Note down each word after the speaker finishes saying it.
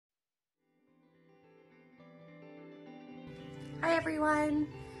Hi everyone!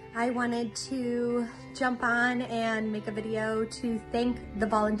 I wanted to jump on and make a video to thank the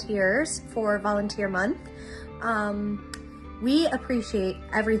volunteers for Volunteer Month. We appreciate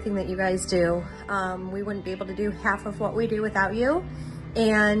everything that you guys do. We wouldn't be able to do half of what we do without you.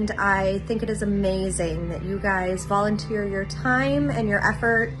 And I think it is amazing that you guys volunteer your time and your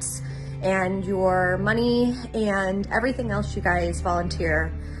efforts and your money and everything else you guys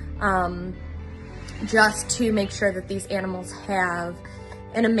volunteer. Just to make sure that these animals have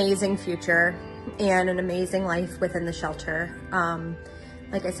an amazing future and an amazing life within the shelter.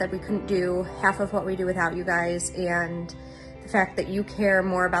 Like I said, we couldn't do half of what we do without you guys, and the fact that you care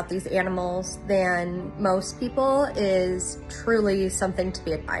more about these animals than most people is truly something to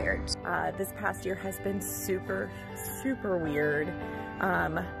be admired. This past year has been super weird,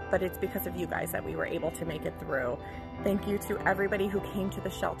 but it's because of you guys that we were able to make it through. Thank you to everybody who came to the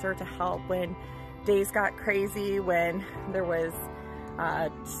shelter to help when days got crazy, when there was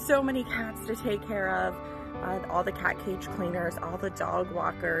so many cats to take care of, all the cat cage cleaners, all the dog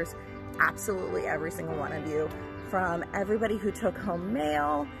walkers, absolutely every single one of you, from everybody who took home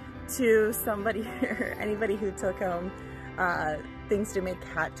mail to somebody or anybody who took home things to make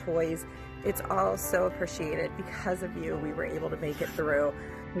cat toys. It's all so appreciated. Because of you, we were able to make it through.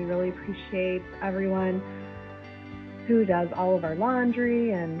 We really appreciate everyone who does all of our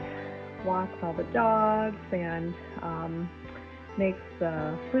laundry and walks all the dogs and makes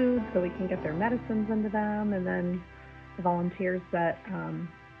the food so we can get their medicines into them, and then the volunteers that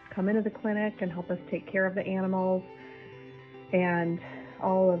come into the clinic and help us take care of the animals, and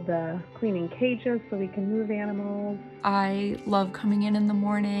all of the cleaning cages so we can move animals. I love coming in the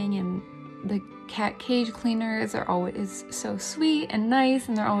morning, and the cat cage cleaners are always so sweet and nice,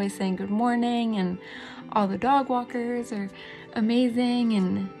 and they're always saying good morning, and all the dog walkers are amazing,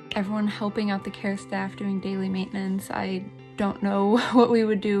 and everyone helping out the care staff doing daily maintenance. I don't know what we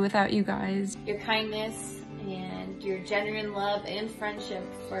would do without you guys. Your kindness and your genuine love and friendship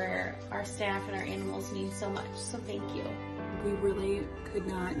for our staff and our animals means so much, so thank you. We really could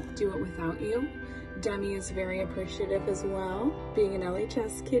not do it without you. Demi is very appreciative as well, being an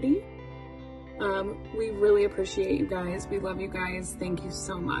LHS kitty. We really appreciate you guys. We love you guys. Thank you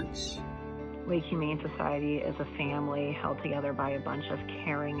so much. Lake Humane Society is a family held together by a bunch of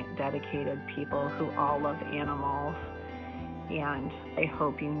caring, dedicated people who all love animals. And I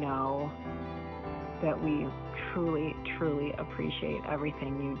hope you know that we truly appreciate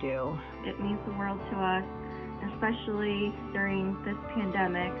everything you do. It means the world to us, especially during this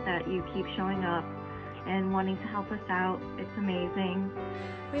pandemic, that you keep showing up and wanting to help us out. It's amazing.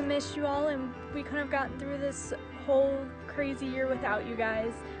 We missed you all, and we couldn't have gotten through this whole crazy year without you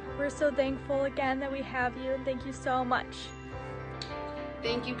guys. We're so thankful again that we have you, and thank you so much.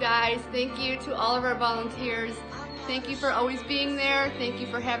 Thank you guys. Thank you to all of our volunteers. Thank you for always being there. Thank you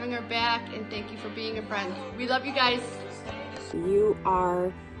for having our back, and thank you for being a friend. We love you guys. You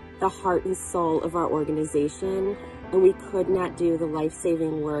are the heart and soul of our organization, and we could not do the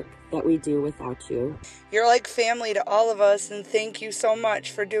life-saving work that we do without you. You're like family to all of us, and thank you so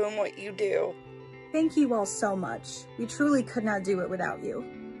much for doing what you do. Thank you all so much. We truly could not do it without you.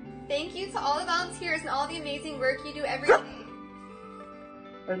 Thank you to all the volunteers and all the amazing work you do every day.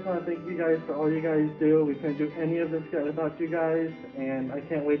 I just want to thank you guys for all you guys do. We couldn't do any of this without you guys, and I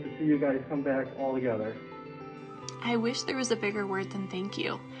can't wait to see you guys come back all together. I wish there was a bigger word than thank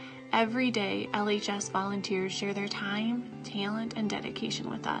you. Every day, LHS volunteers share their time, talent, and dedication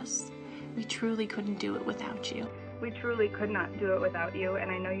with us. We truly couldn't do it without you. We truly could not do it without you,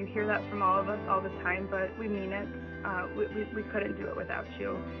 and I know you hear that from all of us all the time, but we mean it. We couldn't do it without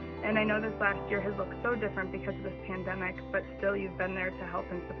you. And I know this last year has looked so different because of this pandemic, but still you've been there to help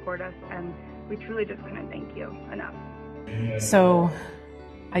and support us, and we truly just couldn't thank you enough. So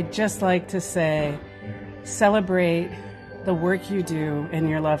I'd just like to say, celebrate the work you do and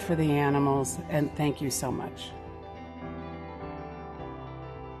your love for the animals, and thank you so much.